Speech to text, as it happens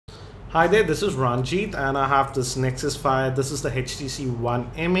Hi there, this is Ranjit and I have this Nexus 5. This is the HTC One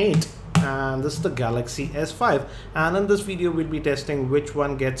M8 and this is the Galaxy S5, and in this video we'll be testing which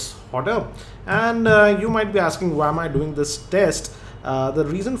one gets hotter. And you might be asking, why am I doing this test? The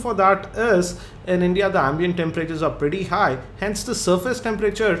reason for that is in India the ambient temperatures are pretty high, hence the surface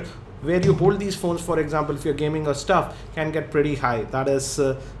temperature where you hold these phones, for example if you're gaming or stuff, can get pretty high. That is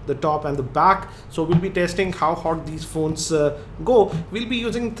the top and the back. So we'll be testing how hot these phones go. We'll be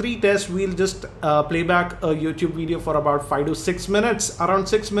using 3 tests. We'll just play back a YouTube video for about 5 to 6 minutes, around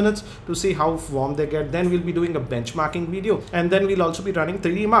 6 minutes, to see how warm they get. Then we'll be doing a benchmarking video, and then we'll also be running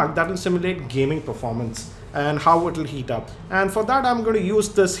 3D Mark that will simulate gaming performance and how it will heat up. And for that I'm going to use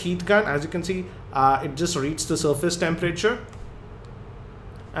this heat gun. As you can see, it just reads the surface temperature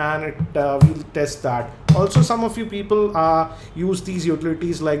and it will test that. Also, some of you people use these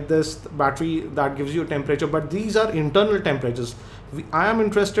utilities like this battery that gives you a temperature, but these are internal temperatures. I am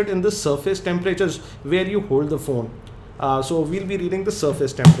interested in the surface temperatures where you hold the phone. So we'll be reading the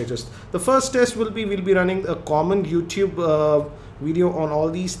surface temperatures. The first test will be, we'll be running a common YouTube video on all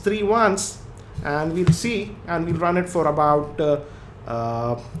these 3 ones, and we'll see, and we'll run it for about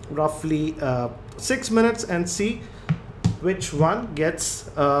roughly 6 minutes and see which one gets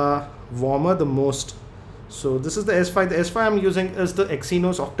warmer the most. So this is the S5. The S5 I'm using is the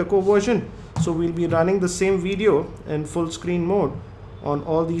Exynos octa-core version. So we'll be running the same video in full screen mode on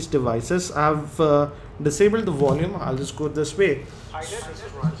all these devices. I've disabled the volume. I'll just go this way. Hi there, this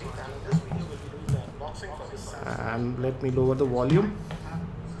is Ranjit, and in this video we'll be doing the unboxing for this. And let me lower the volume.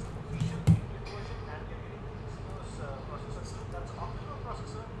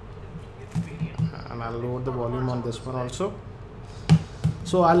 And I'll lower the volume on this one also.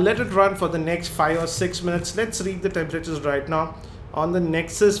 So I'll let it run for the next 5 or 6 minutes. Let's read the temperatures right now. On the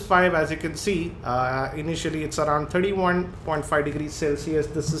Nexus 5, as you can see, initially it's around 31.5 degrees Celsius.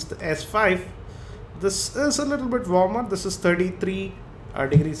 This is the S5. This is a little bit warmer. This is 33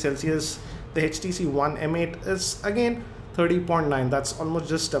 degrees Celsius. The HTC One M8 is again 30.9. That's almost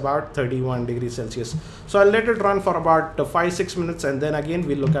just about 31 degrees Celsius. So I'll let it run for about 5-6 minutes, and then again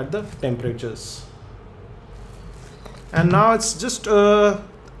we'll look at the temperatures. And now it's just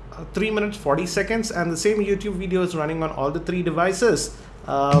 3 minutes 40 seconds, and the same YouTube video is running on all the 3 devices.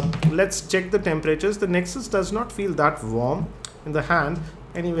 Let's check the temperatures. The Nexus does not feel that warm in the hand.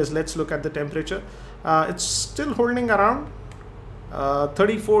 Anyways, let's look at the temperature. It's still holding around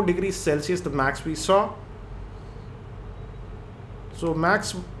 34 degrees Celsius, the max we saw. So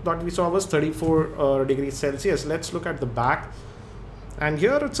max that we saw was 34 degrees Celsius. Let's look at the back. And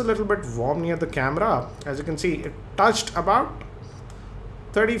here it's a little bit warm near the camera. As you can see, it touched about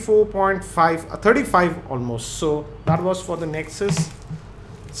 34.5, 35 almost. So that was for the Nexus.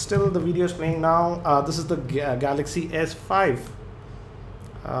 Still the video is playing now. This is the Galaxy S5.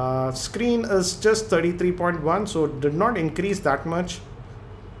 Screen is just 33.1, so it did not increase that much.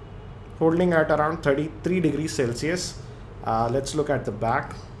 Holding at around 33 degrees Celsius. Let's look at the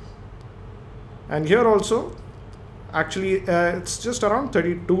back. And here also, actually it's just around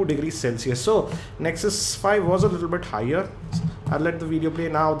 32 degrees Celsius. So Nexus 5 was a little bit higher. I'll let the video play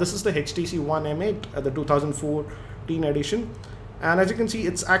now. This is the HTC One M8, the 2014 edition, and as you can see,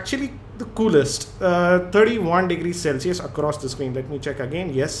 it's actually the coolest. 31 degrees Celsius across the screen. Let me check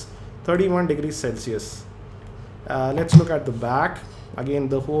again. Yes, 31 degrees Celsius. Let's look at the back. Again,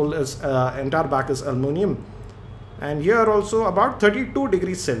 the whole is entire back is aluminum, and here also about 32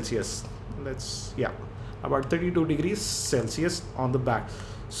 degrees Celsius. About 32 degrees Celsius on the back.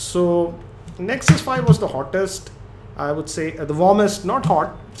 So Nexus 5 was the hottest, I would say, the warmest, not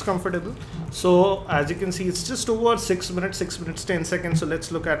hot, it's comfortable. So as you can see, it's just over 6 minutes 10 seconds. So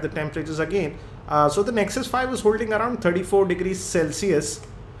let's look at the temperatures again. So the Nexus 5 is holding around 34 degrees Celsius.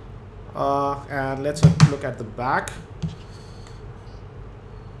 And let's look at the back.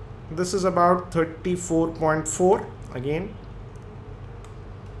 This is about 34.4 again.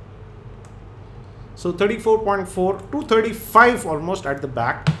 So 34.4 to 35 almost at the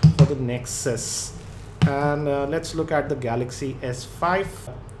back for the Nexus. And let's look at the Galaxy S5.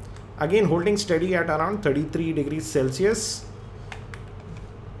 Again, holding steady at around 33 degrees Celsius.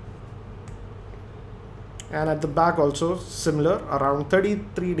 And at the back also similar, around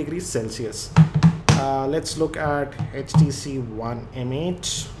 33 degrees Celsius. Let's look at HTC One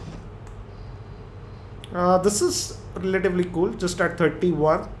M8. This is relatively cool, just at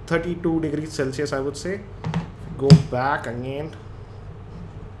 32 degrees Celsius, I would say. Go back again,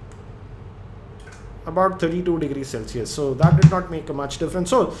 about 32 degrees Celsius. So that did not make a much difference.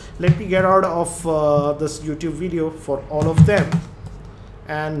 So let me get out of this YouTube video for all of them,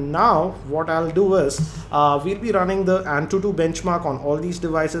 And now what I'll do is we'll be running the Antutu benchmark on all these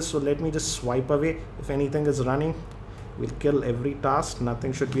devices. So let me just swipe away. If anything is running, we'll kill every task.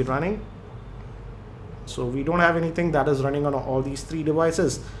 Nothing should be running. So we don't have anything that is running on all these 3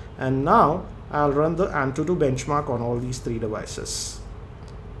 devices. And now I'll run the Antutu benchmark on all these 3 devices.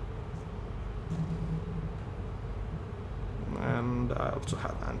 And I also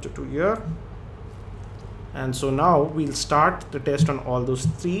have Antutu here. And so now we'll start the test on all those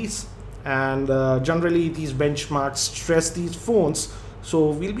 3s. And generally these benchmarks stress these phones. So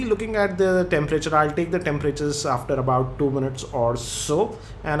we'll be looking at the temperature. I'll take the temperatures after about 2 minutes or so.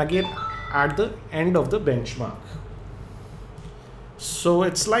 And again, at the end of the benchmark. So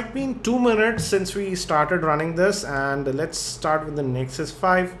it's like been 2 minutes since we started running this, and let's start with the Nexus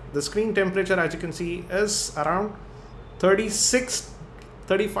 5. The screen temperature, as you can see, is around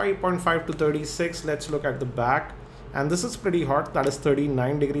 35.5 to 36. Let's look at the back, and this is pretty hot. That is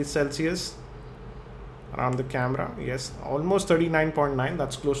 39 degrees Celsius around the camera. Yes, almost 39.9.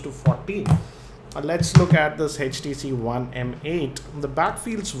 That's close to 40. Let's look at this HTC One M8. The back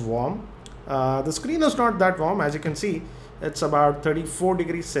feels warm. The screen is not that warm, as you can see. It's about 34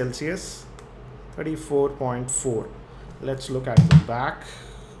 degrees Celsius, 34.4. Let's look at the back.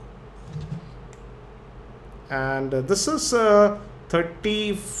 And this is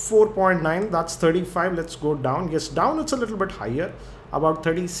 34.9. That's 35. Let's go down. Yes, down it's a little bit higher, about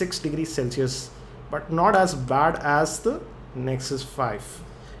 36 degrees Celsius, but not as bad as the Nexus 5.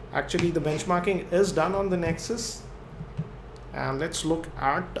 Actually, the benchmarking is done on the Nexus. And let's look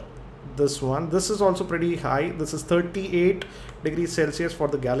at this one. This is also pretty high. This is 38 degrees Celsius for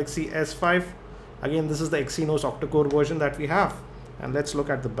the Galaxy S5. Again, this is the Exynos octa-core version that we have. And let's look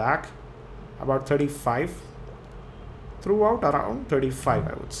at the back. About 35. Throughout around 35,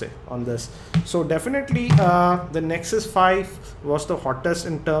 I would say, on this. So definitely the Nexus 5 was the hottest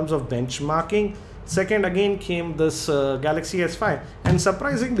in terms of benchmarking. Second again came this Galaxy S5, and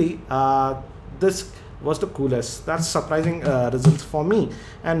surprisingly this was the coolest. That's surprising results for me.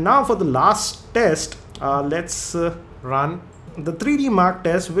 And now for the last test, let's run the 3D Mark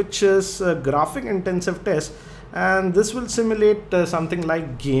test, which is a graphic intensive test, and this will simulate something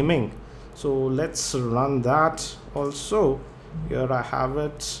like gaming. So let's run that also. Here I have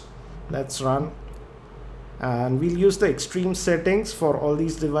it. Let's run, and we'll use the extreme settings for all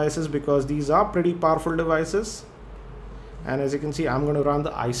these devices because these are pretty powerful devices. And as you can see, I'm going to run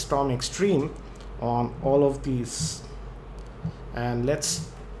the Ice Storm Extreme on all of these, and let's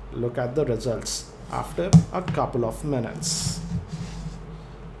look at the results after a couple of minutes.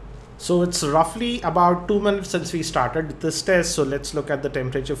 So it's roughly about 2 minutes since we started this test. So let's look at the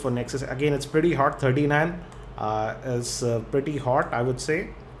temperature for Nexus. Again, it's pretty hot. 39 is pretty hot, I would say,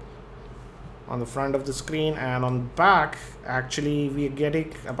 on the front of the screen. And on the back, actually we're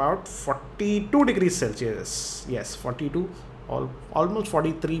getting about 42 degrees Celsius. Yes, 42, almost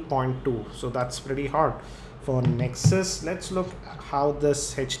 43.2. So that's pretty hot for Nexus. Let's look how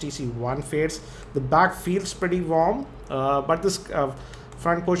this HTC One fares. The back feels pretty warm, but this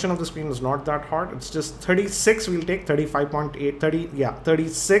front portion of the screen is not that hot. It's just 36. We'll take 35.8, 30, yeah,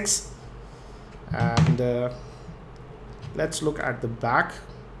 36. And let's look at the back.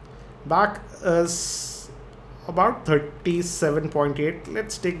 Back is about 37.8.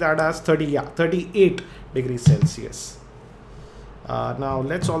 Let's take that as 38 degrees Celsius. Now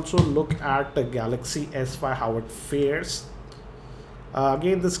let's also look at the Galaxy S5, how it fares.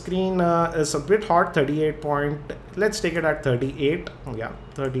 Again, the screen is a bit hot. 38 point. Let's take it at 38. Yeah,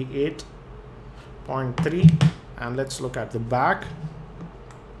 38.3. And let's look at the back.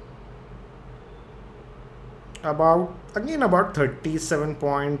 About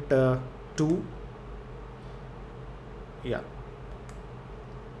 37.2. Yeah,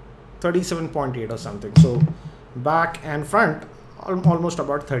 37.8 or something. So back and front almost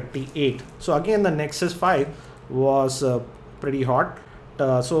about 38. So again, the Nexus 5 was pretty hot.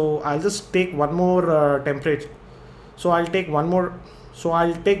 So I'll just take one more temperature. So I'll take one more.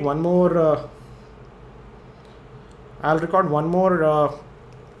 I'll record one more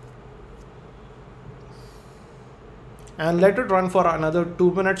and let it run for another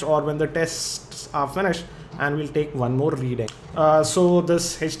 2 minutes, or when the tests are finished, and we'll take one more reading. So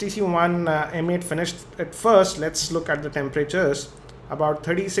this HTC One M8 finished at first. Let's look at the temperatures. About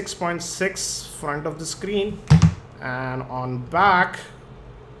 36.6 front of the screen, and on back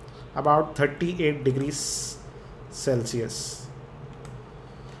about 38 degrees Celsius.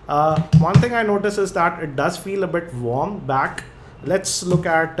 One thing I notice is that it does feel a bit warm back. Let's look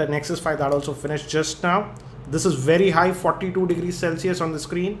at the Nexus 5 that also finished just now. This is very high, 42 degrees Celsius on the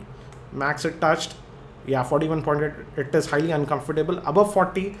screen. Max it touched. Yeah, 41.8, it is highly uncomfortable. Above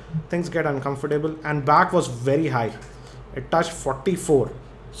 40, things get uncomfortable. And back was very high. It touched 44.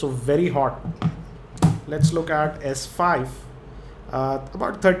 So very hot. Let's look at S5.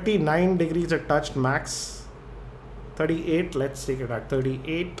 About 39 degrees it touched max. 38, let's take it at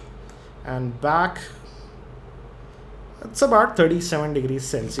 38. And back, it's about 37 degrees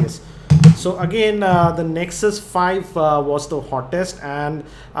Celsius. So again, the Nexus 5 was the hottest, and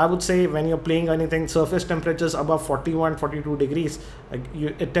I would say when you're playing anything surface temperatures above 41, 42 degrees,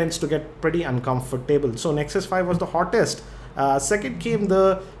 it tends to get pretty uncomfortable. So Nexus 5 was the hottest. Second came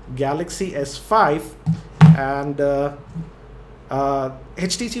the Galaxy S5, and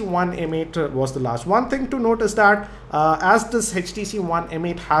HTC One M8 was the last. One thing to note is that as this HTC One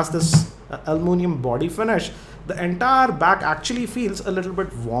M8 has this aluminum body finish, the entire back actually feels a little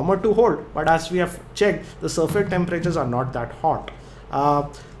bit warmer to hold, but as we have checked, the surface temperatures are not that hot.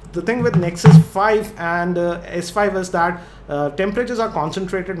 The thing with Nexus 5 and S5 is that temperatures are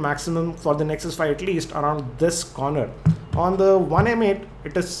concentrated maximum for the Nexus 5 at least around this corner. On the One M8,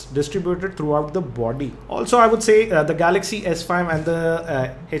 it is distributed throughout the body. Also, I would say the Galaxy S5 and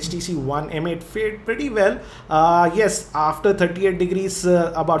the HTC One M8 fared pretty well. Yes, after 38 degrees,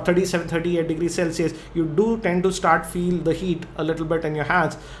 about 37, 38 degrees Celsius, you do tend to start feel the heat a little bit in your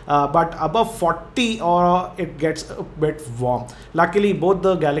hands. But above 40, or it gets a bit warm. Luckily, both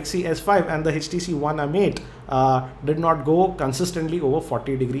the Galaxy S5 and the HTC One M8 did not go consistently over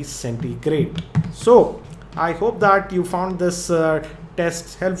 40 degrees centigrade. So I hope that you found this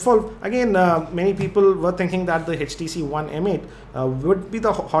test helpful. Again, many people were thinking that the HTC One M8 would be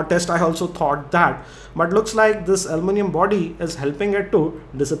the hottest. I also thought that, but looks like this aluminum body is helping it to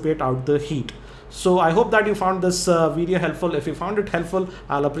dissipate out the heat. So I hope that you found this video helpful. If you found it helpful,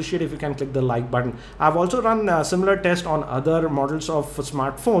 I'll appreciate if you can click the like button. I've also run a similar test on other models of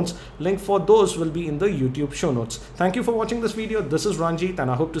smartphones. Link for those will be in the YouTube show notes. Thank you for watching this video. This is Ranjit, and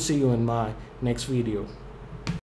I hope to see you in my next video.